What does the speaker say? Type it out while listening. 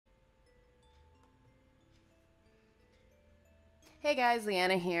Hey guys,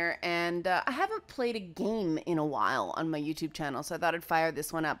 Liana here, and I haven't played a game in a while on my YouTube channel, so I thought I'd fire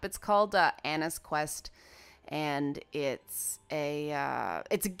this one up. It's called Anna's Quest, and it's a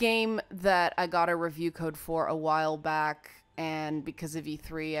game that I got a review code for a while back, and because of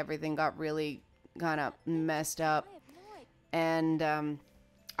E3, everything got really kind of messed up, and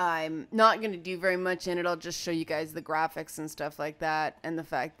I'm not going to do very much in it. I'll just show you guys the graphics and stuff like that, and the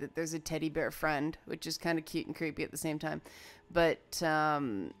fact that there's a teddy bear friend, which is kind of cute and creepy at the same time. But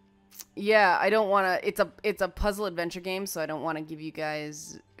yeah, I don't want to. It's a puzzle adventure game, so I don't want to give you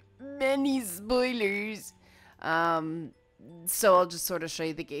guys many spoilers. So I'll just sort of show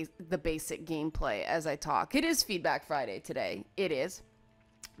you the basic gameplay as I talk. It is Feedback Friday today. It is.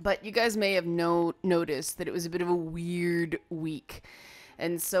 But you guys may have noticed that it was a bit of a weird week.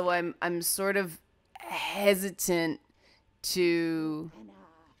 And so I'm sort of hesitant to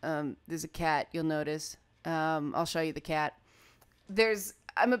there's a cat, you'll notice. I'll show you the cat.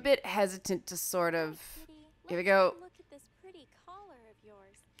 I'm a bit hesitant to sort of here we go. Look at this pretty collar of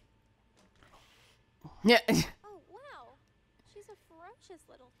yours. Yeah. Oh wow. She's a ferocious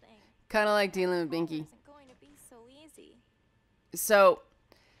little thing. Kind of like dealing with Binky. Isn't going to be so easy. So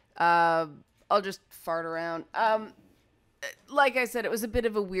I'll just fart around. Like I said, it was a bit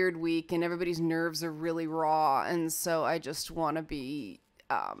of a weird week, and everybody's nerves are really raw, and so I just want to be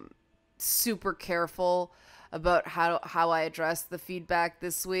super careful about how I address the feedback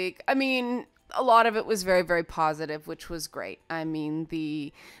this week. I mean, a lot of it was very, very positive, which was great. I mean,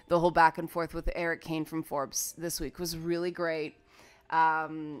 the whole back and forth with Eric Kane from Forbes this week was really great.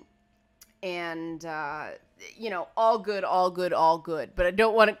 You know, all good, all good, all good. But I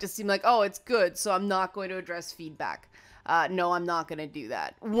don't want it to seem like, oh, it's good, so I'm not going to address feedback. No, I'm not going to do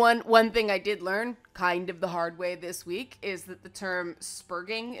that. One thing I did learn, kind of the hard way this week, is that the term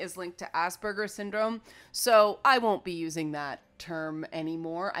spurging is linked to Asperger's syndrome. So I won't be using that term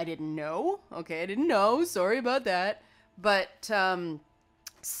anymore. I didn't know. Okay, I didn't know. Sorry about that. But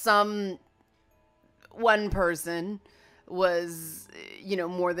one person was, you know,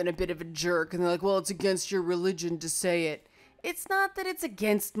 more than a bit of a jerk. And they're like, well, it's against your religion to say it. It's not that it's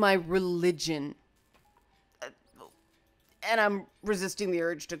against my religion. And I'm resisting the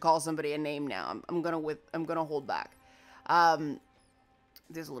urge to call somebody a name now. I'm gonna hold back.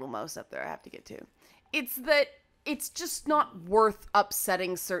 There's a little mouse up there I have to get to. It's that it's just not worth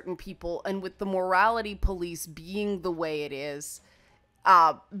upsetting certain people, and with the morality police being the way it is,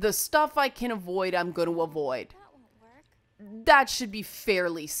 the stuff I can avoid, I'm gonna avoid. That won't work. That should be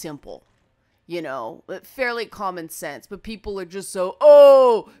fairly simple. You know, fairly common sense, but people are just so,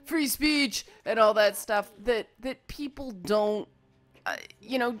 oh, free speech and all that stuff that people don't,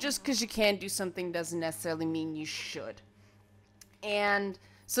 you know, just because you can do something doesn't necessarily mean you should. And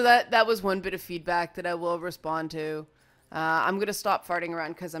so that was one bit of feedback that I will respond to. I'm going to stop farting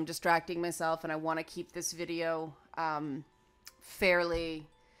around because I'm distracting myself, and I want to keep this video fairly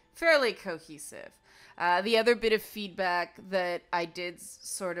cohesive. The other bit of feedback that I did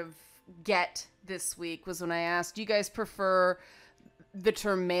sort of get this week was when I asked, do you guys prefer the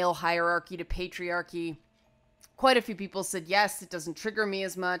term male hierarchy to patriarchy? Quite a few people said yes, it doesn't trigger me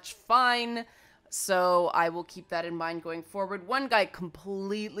as much. Fine. So I will keep that in mind going forward. One guy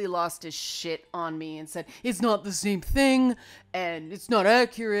completely lost his shit on me and said, it's not the same thing and it's not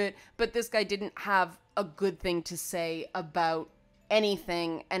accurate. But this guy didn't have a good thing to say about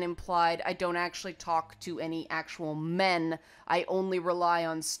anything, and implied I don't actually talk to any actual men. I only rely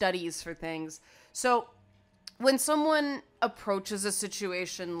on studies for things. So when someone approaches a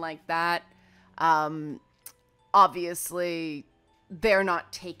situation like that, obviously they're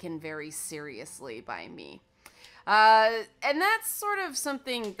not taken very seriously by me. And that's sort of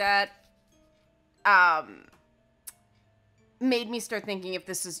something that made me start thinking if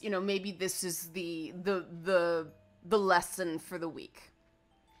this is, you know, maybe this is the lesson for the week,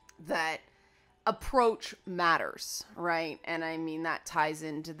 that approach matters, right? And I mean, that ties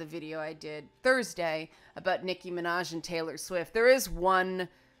into the video I did Thursday about Nicki Minaj and Taylor Swift. There is one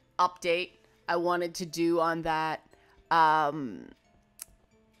update I wanted to do on that,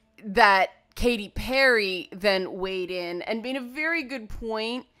 that Katy Perry then weighed in and made a very good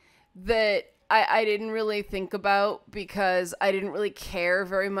point that I didn't really think about because I didn't really care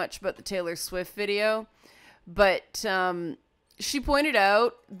very much about the Taylor Swift video. But she pointed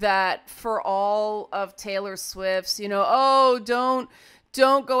out that for all of Taylor Swift's, you know, oh, don't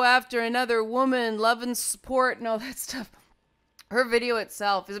go after another woman, love and support and all that stuff. Her video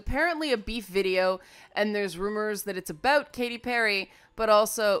itself is apparently a beef video, and there's rumors that it's about Katy Perry, but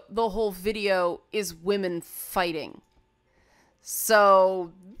also the whole video is women fighting.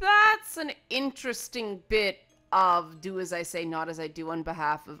 So that's an interesting bit of do as I say, not as I do on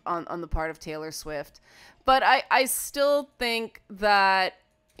behalf of on the part of Taylor Swift. But I still think that,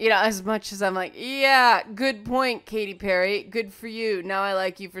 you know, as much as I'm like, yeah, good point, Katy Perry, good for you. Now I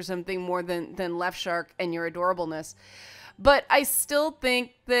like you for something more than Left Shark and your adorableness. But I still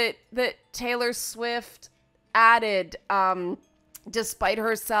think that Taylor Swift added, despite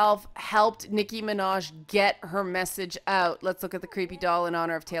herself, helped Nicki Minaj get her message out. Let's look at the creepy doll in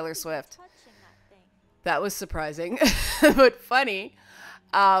honor of Taylor Swift. That was surprising, but funny.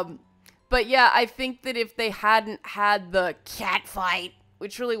 But yeah, I think that if they hadn't had the cat fight,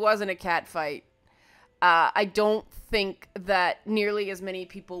 which really wasn't a cat fight, I don't think that nearly as many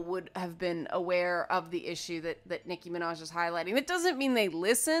people would have been aware of the issue that Nicki Minaj is highlighting. That doesn't mean they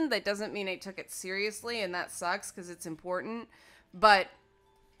listened. That doesn't mean they took it seriously, and that sucks because it's important. But,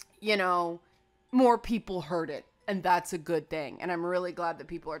 you know, more people heard it, and that's a good thing. And I'm really glad that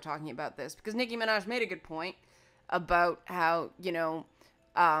people are talking about this because Nicki Minaj made a good point about how, you know,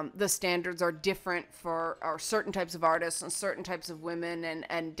 the standards are different for certain types of artists and certain types of women,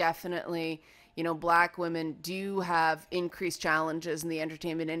 and definitely, you know, Black women do have increased challenges in the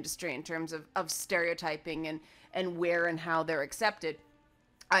entertainment industry in terms of stereotyping and where and how they're accepted.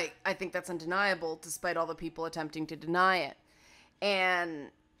 I think that's undeniable, despite all the people attempting to deny it.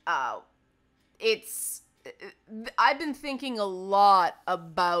 And I've been thinking a lot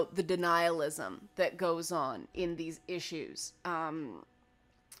about the denialism that goes on in these issues.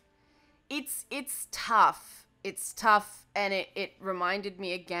 It's tough. It's tough, and it reminded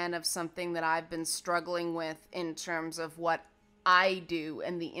me again of something that I've been struggling with in terms of what I do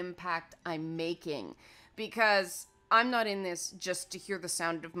and the impact I'm making. Because I'm not in this just to hear the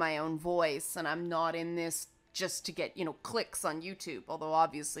sound of my own voice, and I'm not in this just to get, you know, clicks on YouTube, although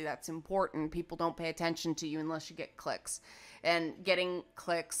obviously that's important. People don't pay attention to you unless you get clicks. And getting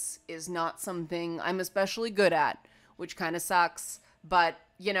clicks is not something I'm especially good at, which kind of sucks, but,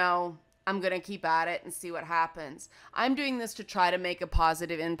 you know, I'm going to keep at it and see what happens. I'm doing this to try to make a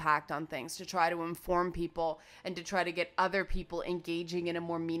positive impact on things, to try to inform people, and to try to get other people engaging in a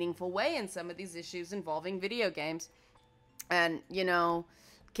more meaningful way in some of these issues involving video games. And, you know,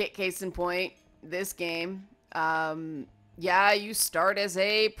 case in point, this game, yeah, you start as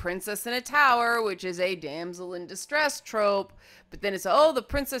a princess in a tower, which is a damsel in distress trope, but then it's, oh, the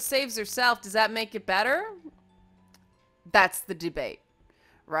princess saves herself. Does that make it better? That's the debate.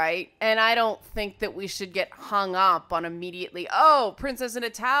 Right? And I don't think that we should get hung up on immediately, oh, princess in a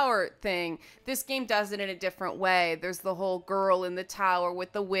tower thing. This game does it in a different way. There's the whole girl in the tower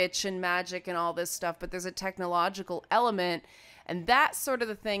with the witch and magic and all this stuff, but there's a technological element, and that's sort of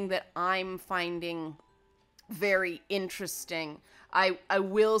the thing that I'm finding very interesting. I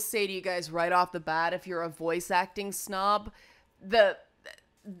will say to you guys right off the bat, if you're a voice acting snob, the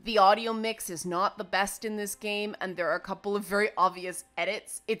audio mix is not the best in this game, and there are a couple of very obvious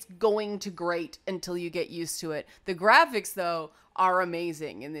edits. It's going to grate until you get used to it. The graphics, though, are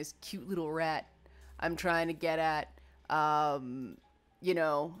amazing in this cute little rat I'm trying to get at. You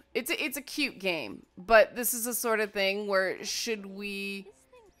know, it's a cute game, but this is a sort of thing where should we...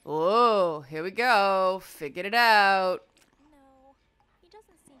 Oh, here we go. Figured it out. No, he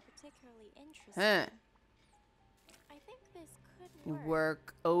doesn't seem particularly interested. Huh. I think this could work.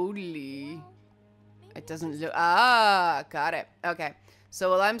 Work only. Well, maybe It doesn't just- look... Ah, got it. Okay.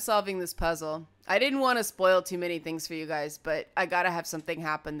 So while I'm solving this puzzle, I didn't want to spoil too many things for you guys, but I gotta have something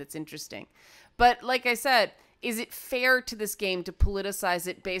happen that's interesting. But like I said, is it fair to this game to politicize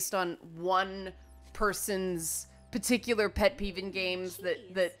it based on one person's particular pet peeve in games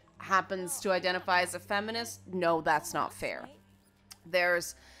that happens to identify as a feminist? No, that's not fair.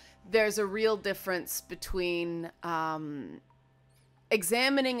 There's a real difference between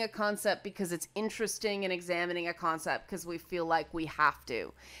examining a concept because it's interesting and examining a concept because we feel like we have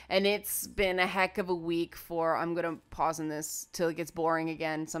to. And it's been a heck of a week for... I'm going to pause on this till it gets boring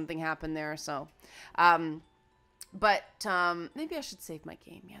again. Something happened there, so... maybe I should save my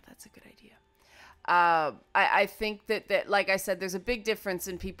game. Yeah, that's a good idea. I think that, like I said, there's a big difference,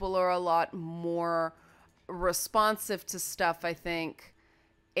 and people are a lot more responsive to stuff, I think,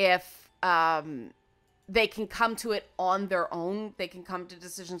 if they can come to it on their own. They can come to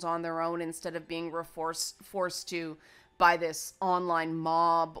decisions on their own instead of being forced to by this online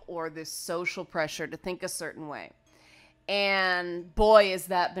mob or this social pressure to think a certain way. And boy, has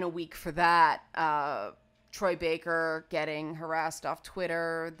that been a week for that. Troy Baker getting harassed off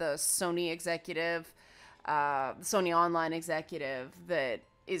Twitter, the Sony executive, Sony Online executive that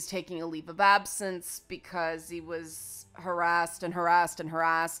is taking a leave of absence because he was harassed and harassed and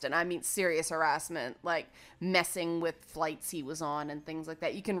harassed. And I mean serious harassment, like messing with flights he was on and things like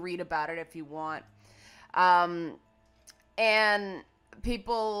that. You can read about it if you want. And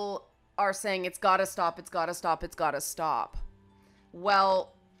people are saying it's gotta stop, it's gotta stop, it's gotta stop.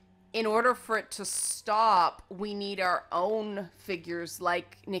 Well, in order for it to stop, we need our own figures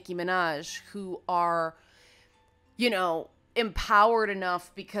like Nicki Minaj, who are, empowered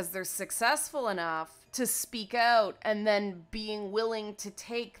enough because they're successful enough to speak out, and then being willing to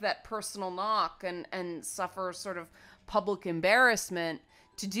take that personal knock and suffer sort of public embarrassment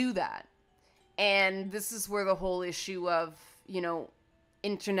to do that. And this is where the whole issue of,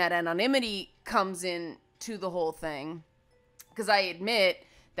 internet anonymity comes in to the whole thing. Because I admit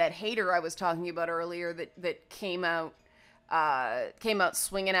that hater I was talking about earlier that came out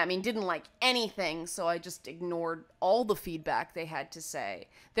swinging at me and didn't like anything, so I just ignored all the feedback they had to say.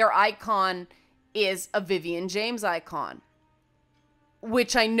 Their icon is a Vivian James icon,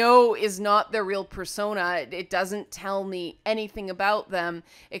 which I know is not their real persona. It doesn't tell me anything about them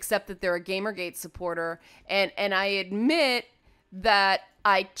except that they're a Gamergate supporter, and I admit that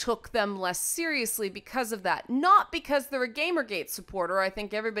I took them less seriously because of that. Not because they're a Gamergate supporter. I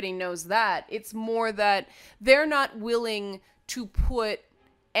think everybody knows that. It's more that they're not willing to put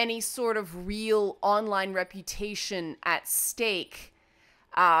any sort of real online reputation at stake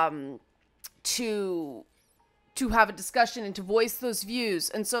to have a discussion and to voice those views.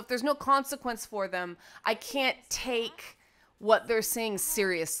 And so if there's no consequence for them, I can't take what they're saying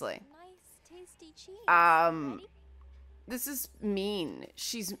seriously. Nice, tasty cheese. This is mean.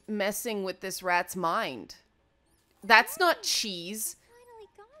 She's messing with this rat's mind. That's not cheese. Finally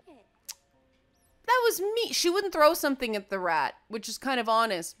got it. That was me. She wouldn't throw something at the rat, which is kind of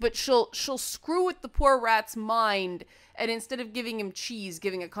honest, but she'll screw with the poor rat's mind, and instead of giving him cheese,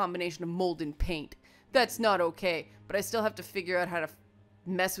 giving a combination of mold and paint. That's not okay, but I still have to figure out how to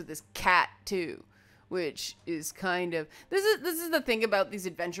mess with this cat too, which is kind of this is the thing about these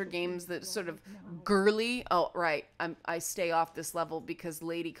adventure games that sort of girly. Oh, right. I stay off this level because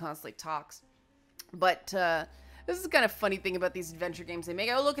Lady constantly talks. But this is the kind of funny thing about these adventure games they make.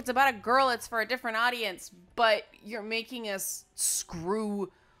 Oh, look, it's about a girl. It's for a different audience, but you're making us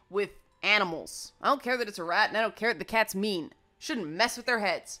screw with animals. I don't care that it's a rat, and I don't care that the cat's mean. Shouldn't mess with their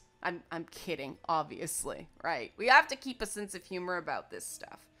heads. I'm kidding, obviously, right? We have to keep a sense of humor about this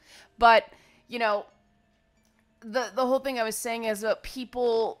stuff. But, the whole thing I was saying is about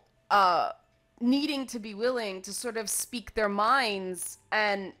people needing to be willing to sort of speak their minds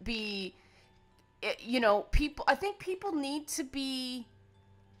and be, people, I think people need to be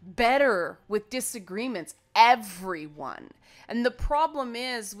better with disagreements. Everyone. And the problem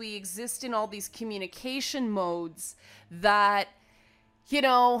is we exist in all these communication modes that,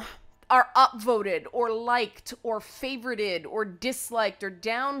 are upvoted or liked or favorited or disliked or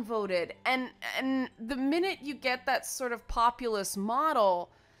downvoted. And the minute you get that sort of populist model,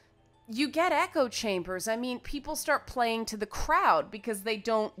 you get echo chambers. I mean, people start playing to the crowd because they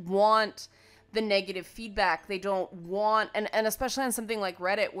don't want the negative feedback. They don't want, and especially on something like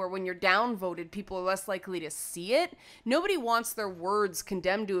Reddit, where when you're downvoted, people are less likely to see it. Nobody wants their words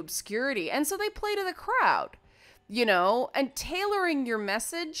condemned to obscurity. And so they play to the crowd. And tailoring your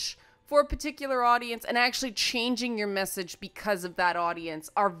message for a particular audience and actually changing your message because of that audience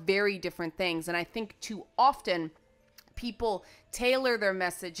are very different things. And I think too often people tailor their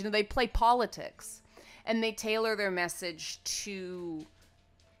message, they play politics and they tailor their message to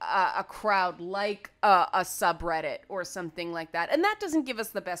a crowd like a subreddit or something like that. And that doesn't give us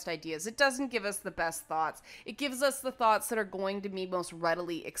the best ideas. It doesn't give us the best thoughts. It gives us the thoughts that are going to be most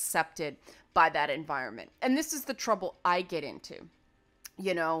readily accepted by that environment. And this is the trouble I get into.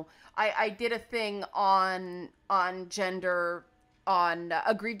 I did a thing on gender, on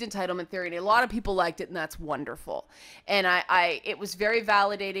aggrieved entitlement theory, and a lot of people liked it, and that's wonderful. And it was very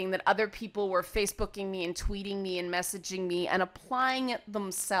validating that other people were Facebooking me and tweeting me and messaging me and applying it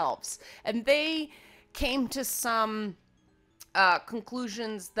themselves. And they came to some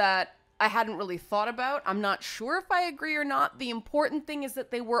conclusions that I hadn't really thought about. I'm not sure if I agree or not. The important thing is that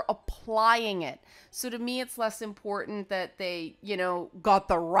they were applying it. So to me, it's less important that they, got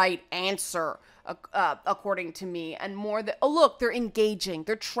the right answer, according to me, and more that, oh, look, they're engaging,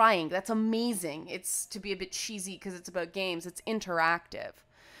 they're trying. That's amazing. It's to be a bit cheesy because it's about games. It's interactive,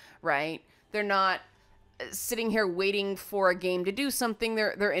 right? They're not sitting here waiting for a game to do something.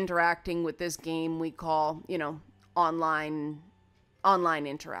 They're interacting with this game we call, online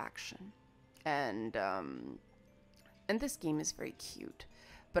interaction. And this game is very cute,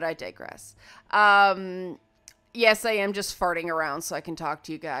 but I digress. Yes, I am just farting around so I can talk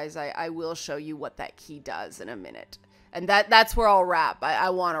to you guys. I will show you what that key does in a minute. And that's where I'll wrap. I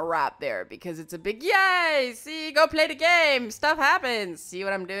want to wrap there because it's a big yay. See, go play the game. Stuff happens. See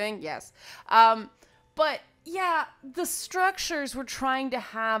what I'm doing? Yes. But yeah, the structures were trying to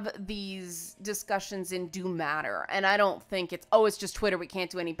have these discussions in do matter. And I don't think it's, oh, it's just Twitter, we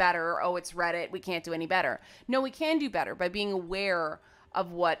can't do any better. Or, oh, it's Reddit, we can't do any better. No, we can do better by being aware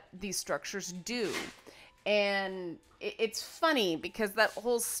of what these structures do. And it's funny because that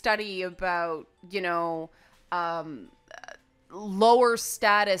whole study about, lower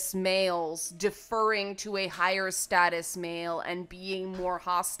status males deferring to a higher status male and being more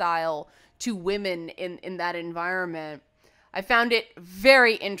hostile to women in that environment, I found it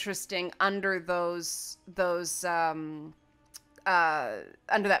very interesting under under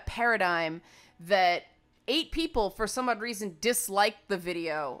that paradigm that 8 people for some odd reason disliked the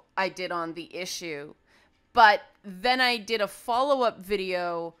video I did on the issue. But then I did a follow-up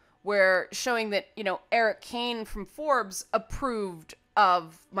video where showing that, Eric Kane from Forbes approved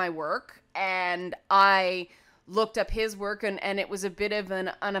of my work, and I looked up his work, and it was a bit of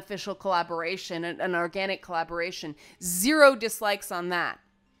an unofficial collaboration, an organic collaboration. 0 dislikes on that.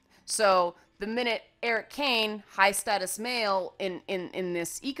 So the minute Eric Kane, high status male in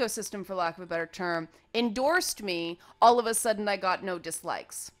this ecosystem, for lack of a better term, endorsed me, all of a sudden I got no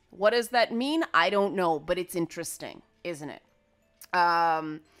dislikes. What does that mean? I don't know, but it's interesting, isn't it?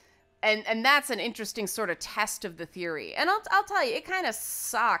 And that's an interesting sort of test of the theory. And I'll tell you, it kind of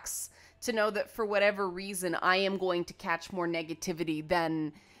sucks to know that for whatever reason, I am going to catch more negativity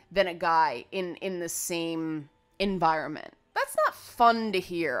than a guy in the same environment. That's not fun to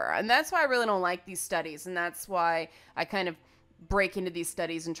hear. And that's why I really don't like these studies. And that's why I kind of break into these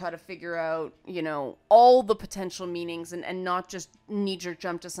studies and try to figure out, all the potential meanings and not just knee-jerk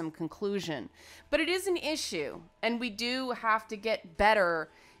jump to some conclusion. But it is an issue. And we do have to get better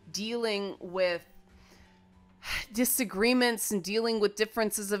dealing with disagreements and dealing with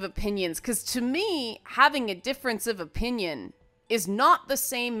differences of opinions. Because to me, having a difference of opinion is not the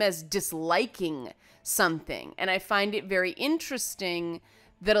same as disliking something. And I find it very interesting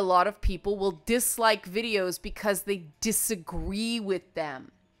that a lot of people will dislike videos because they disagree with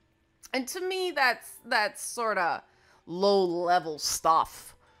them. And to me, that's sort of low-level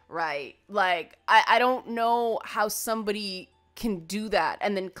stuff, right? Like, I don't know how somebody can do that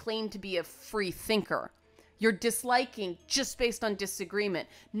and then claim to be a free thinker. You're disliking just based on disagreement.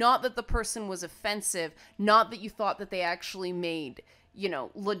 Not that the person was offensive, not that you thought that they actually made,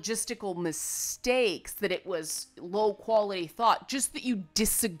 logistical mistakes, that it was low quality thought, just that you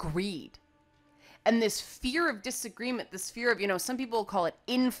disagreed. And this fear of disagreement, this fear of, some people will call it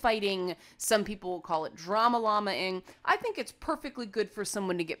infighting, some people will call it drama-llama-ing. I think it's perfectly good for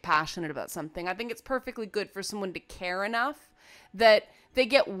someone to get passionate about something. I think it's perfectly good for someone to care enough that they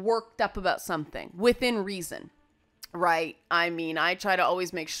get worked up about something within reason. Right. I mean, I try to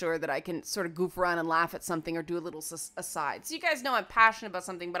always make sure that I can sort of goof around and laugh at something or do a little aside. So you guys know I'm passionate about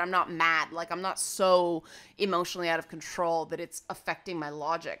something, but I'm not mad. Like, I'm not so emotionally out of control that it's affecting my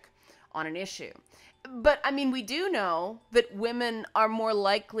logic on an issue. But, I mean, we do know that women are more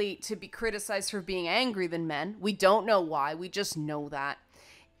likely to be criticized for being angry than men. We don't know why. We just know that.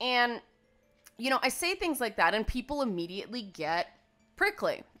 And, I say things like that and people immediately get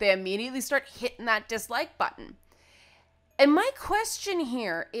prickly. They immediately start hitting that dislike button. And my question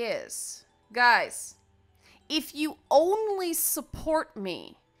here is, guys, if you only support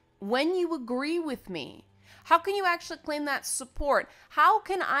me when you agree with me, how can you actually claim that support? How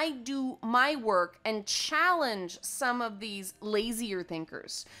can I do my work and challenge some of these lazier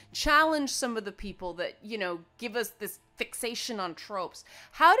thinkers? Challenge some of the people that, give us this fixation on tropes.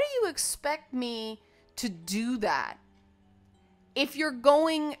 How do you expect me to do that if you're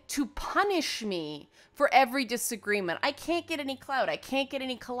going to punish me for every disagreement? I can't get any clout. I can't get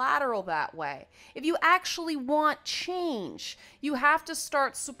any collateral that way. If you actually want change, you have to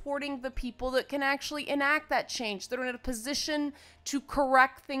start supporting the people that can actually enact that change. They're in a position to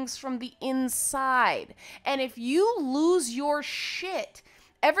correct things from the inside. And if you lose your shit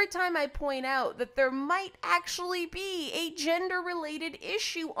every time I point out that there might actually be a gender-related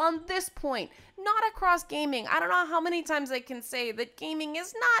issue on this point, not across gaming. I don't know how many times I can say that gaming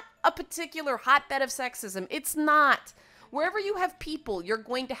is not a particular hotbed of sexism. It's not. Wherever you have people, you're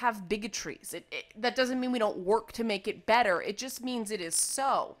going to have bigotries. That doesn't mean we don't work to make it better. It just means it is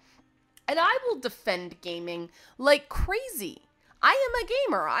so. And I will defend gaming like crazy. I am a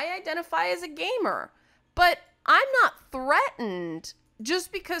gamer. I identify as a gamer. But I'm not threatened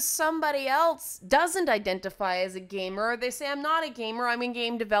just because somebody else doesn't identify as a gamer, or they say I'm not a gamer, I'm a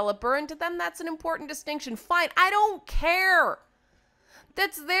game developer, and to them that's an important distinction. Fine, I don't care.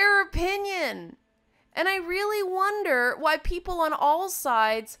 That's their opinion. And I really wonder why people on all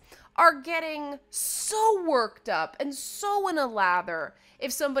sides are getting so worked up and so in a lather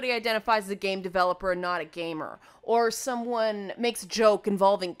if somebody identifies as a game developer and not a gamer, or someone makes a joke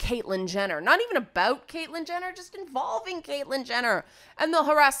involving Caitlyn Jenner, not even about Caitlyn Jenner, just involving Caitlyn Jenner, and they'll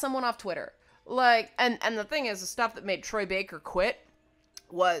harass someone off Twitter. Like, and the thing is, the stuff that made Troy Baker quit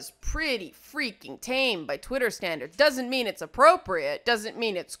was pretty freaking tame by Twitter standards. Doesn't mean it's appropriate, doesn't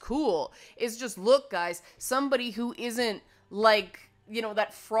mean it's cool. It's just, look, guys, somebody who isn't like, you know,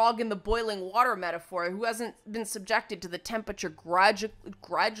 that frog in the boiling water metaphor, who hasn't been subjected to the temperature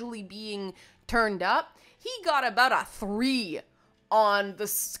gradually being turned up, he got about a 3 on the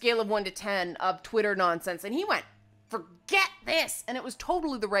scale of 1 to 10 of Twitter nonsense, and he went, forget this, and it was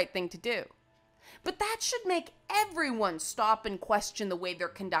totally the right thing to do. But that should make everyone stop and question the way they're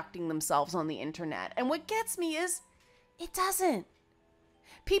conducting themselves on the internet. And what gets me is, it doesn't.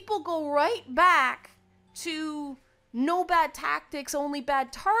 People go right back to no bad tactics, only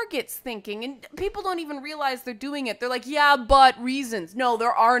bad targets thinking. And people don't even realize they're doing it. They're like, yeah, but reasons. No,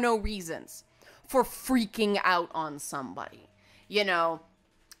 there are no reasons for freaking out on somebody. You know,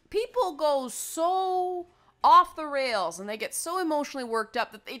 people go so off the rails and they get so emotionally worked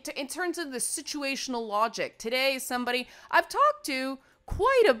up that it turns into this situational logic. Today, somebody I've talked to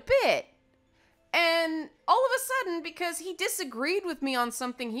quite a bit, and all of a sudden, because he disagreed with me on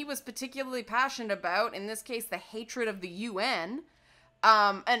something he was particularly passionate about, in this case, the hatred of the UN,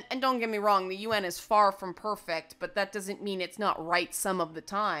 and don't get me wrong, the UN is far from perfect, but that doesn't mean it's not right some of the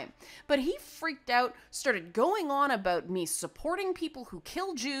time. But he freaked out, started going on about me supporting people who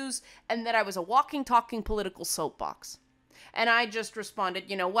kill Jews, and that I was a walking, talking political soapbox. And I just responded,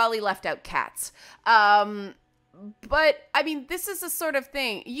 you know, well, he left out cats. But, I mean, this is the sort of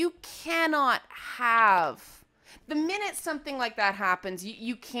thing you cannot have. The minute something like that happens,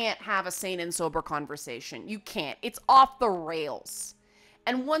 you can't have a sane and sober conversation. You can't. It's off the rails.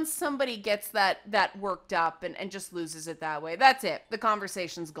 And once somebody gets that worked up and just loses it that way, that's it. The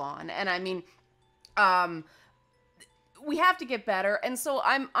conversation's gone. And I mean, we have to get better. And so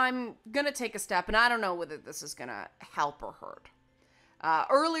I'm going to take a step, and I don't know whether this is going to help or hurt.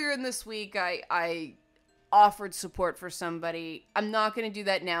 Earlier in this week, I offered support for somebody. I'm not going to do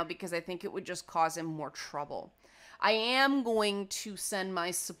that now because I think it would just cause him more trouble. I am going to send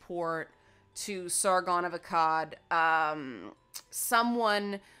my support to Sargon of Akkad,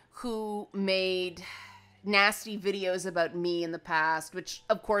 someone who made nasty videos about me in the past, which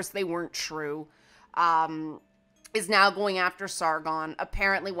of course they weren't true, is now going after Sargon,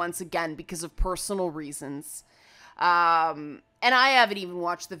 apparently once again because of personal reasons. And I haven't even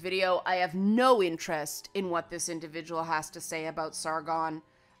watched the video. I have no interest in what this individual has to say about Sargon.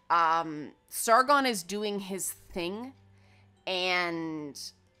 Sargon is doing his thing, and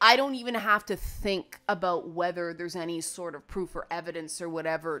I don't even have to think about whether there's any sort of proof or evidence or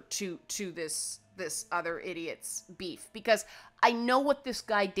whatever to this other idiot's beef, because I know what this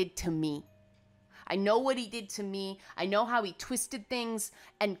guy did to me. I know what he did to me. I know how he twisted things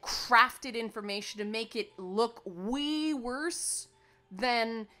and crafted information to make it look way worse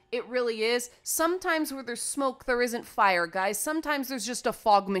than it really is. Sometimes where there's smoke, there isn't fire, guys. Sometimes there's just a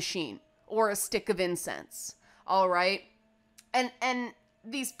fog machine or a stick of incense. All right? And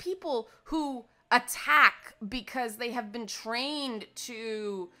these people who attack because they have been trained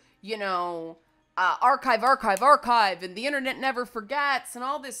to, you know, archive, and the internet never forgets, and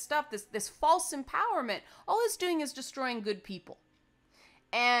all this stuff, this false empowerment, all it's doing is destroying good people.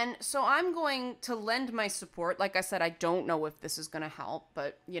 And so I'm going to lend my support. Like I said, I don't know if this is going to help,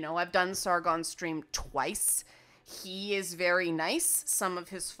 but, you know, I've done Sargon's stream twice. He is very nice. Some of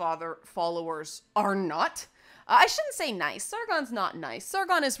his followers are not. I shouldn't say nice. Sargon's not nice.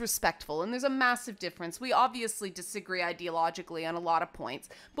 Sargon is respectful, and there's a massive difference. We obviously disagree ideologically on a lot of points,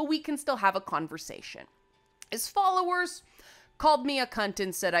 but we can still have a conversation. His followers called me a cunt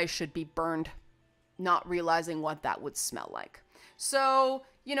and said I should be burned, not realizing what that would smell like. So,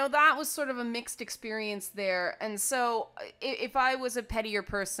 you know, that was sort of a mixed experience there. And so if I was a pettier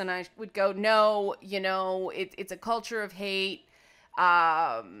person, I would go, no, you know, it's a culture of hate.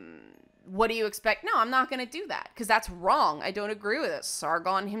 What do you expect? No, I'm not going to do that because that's wrong. I don't agree with it.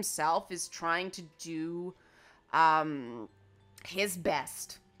 Sargon himself is trying to do his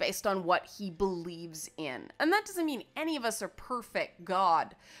best based on what he believes in. And that doesn't mean any of us are perfect,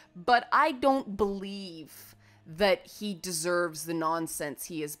 God. But I don't believe that he deserves the nonsense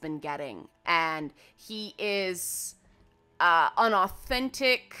he has been getting. And he is an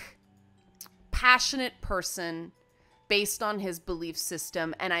authentic, passionate person based on his belief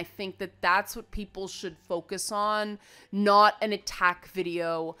system, and I think that that's what people should focus on, not an attack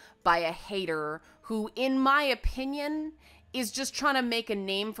video by a hater who, in my opinion, is just trying to make a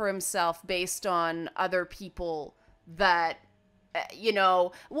name for himself based on other people that, you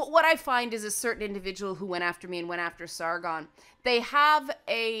know, what I find is a certain individual who went after me and went after Sargon. They have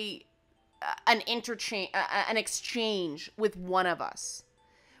an exchange with one of us.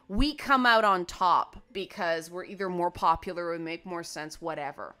 We come out on top because we're either more popular or make more sense,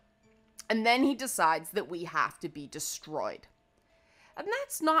 whatever. And then he decides that we have to be destroyed. And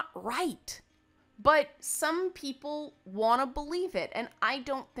that's not right. But some people want to believe it, and I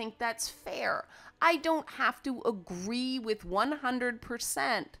don't think that's fair. I don't have to agree with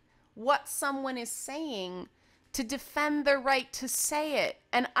 100% what someone is saying to defend their right to say it.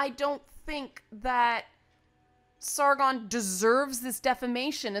 And I don't think that Sargon deserves this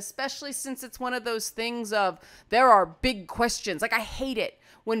defamation, especially since it's one of those things of there are big questions. Like, I hate it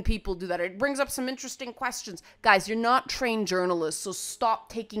when people do that. It brings up some interesting questions. Guys, you're not trained journalists, so stop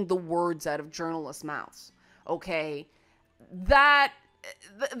taking the words out of journalists' mouths, okay? The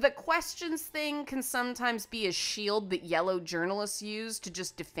questions thing can sometimes be a shield that yellow journalists use to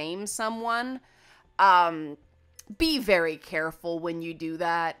just defame someone. Be very careful when you do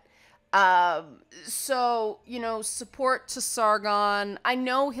that. So, you know, support to Sargon. I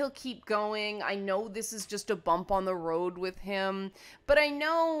know he'll keep going. I know this is just a bump on the road with him, but I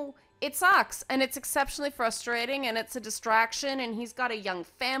know it sucks and it's exceptionally frustrating and it's a distraction and he's got a young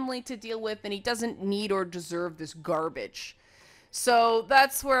family to deal with and he doesn't need or deserve this garbage. So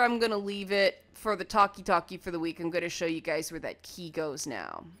that's where I'm going to leave it for the talkie for the week. I'm going to show you guys where that key goes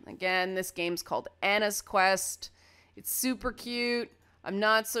now. Again, this game's called Anna's Quest. It's super cute. I'm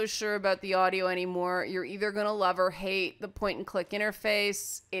not so sure about the audio anymore. You're either going to love or hate the point and click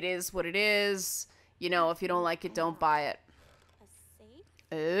interface. It is what it is. You know, if you don't like it, don't buy it. A safe?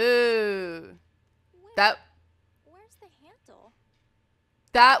 Ooh. Where's the handle?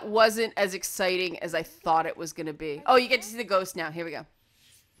 That wasn't as exciting as I thought it was going to be. Oh, you get to see the ghost now. Here we go.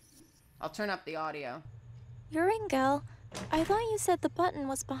 I'll turn up the audio. Uringel, I thought you said the button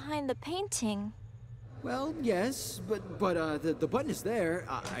was behind the painting. Well, yes, but the button is there.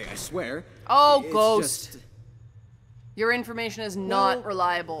 I swear. Oh, It's ghost. just- Your information is not Well,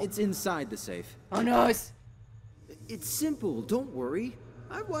 reliable. It's inside the safe. Oh, no. It's simple. Don't worry.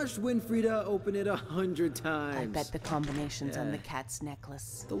 I've watched Winfrieda open it 100 times. I bet the combination's on Yeah. the cat's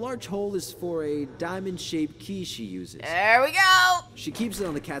necklace. The large hole is for a diamond-shaped key she uses. There we go. She keeps it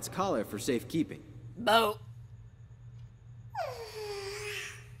on the cat's collar for safekeeping. Boat.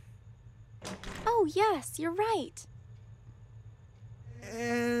 Oh, yes, you're right.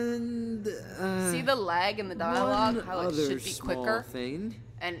 And See the lag in the dialogue? one How it other should be small quicker? thing.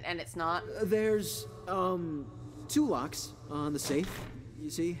 And it's not? There's 2 locks on the safe. You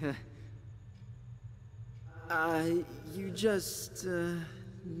see? You just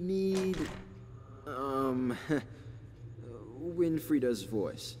need Winfrieda's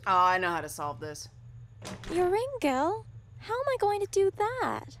voice. Oh, I know how to solve this. Uringel, how am I going to do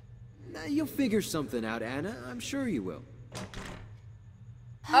that? Now, you'll figure something out, Anna. I'm sure you will.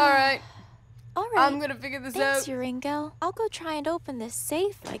 All right. All right. I'm going to figure this Thanks, out. Uringel. I'll go try and open this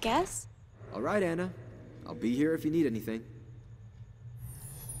safe, I guess. All right, Anna. I'll be here if you need anything.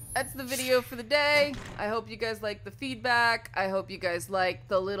 That's the video for the day. I hope you guys like the feedback. I hope you guys like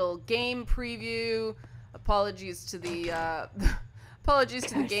the little game preview. Apologies to the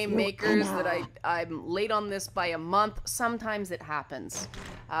game makers that I'm late on this by a month. Sometimes it happens.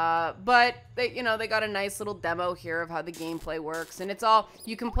 But they got a nice little demo here of how the gameplay works, and it's all,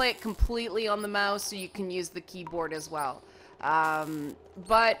 you can play it completely on the mouse, so you can use the keyboard as well.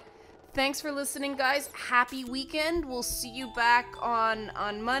 But thanks for listening, guys. Happy weekend. We'll see you back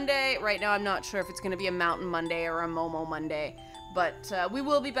on Monday. Right now, I'm not sure if it's going to be a Mountain Monday or a Momo Monday, but we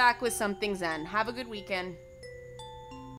will be back with Something Zen. Have a good weekend.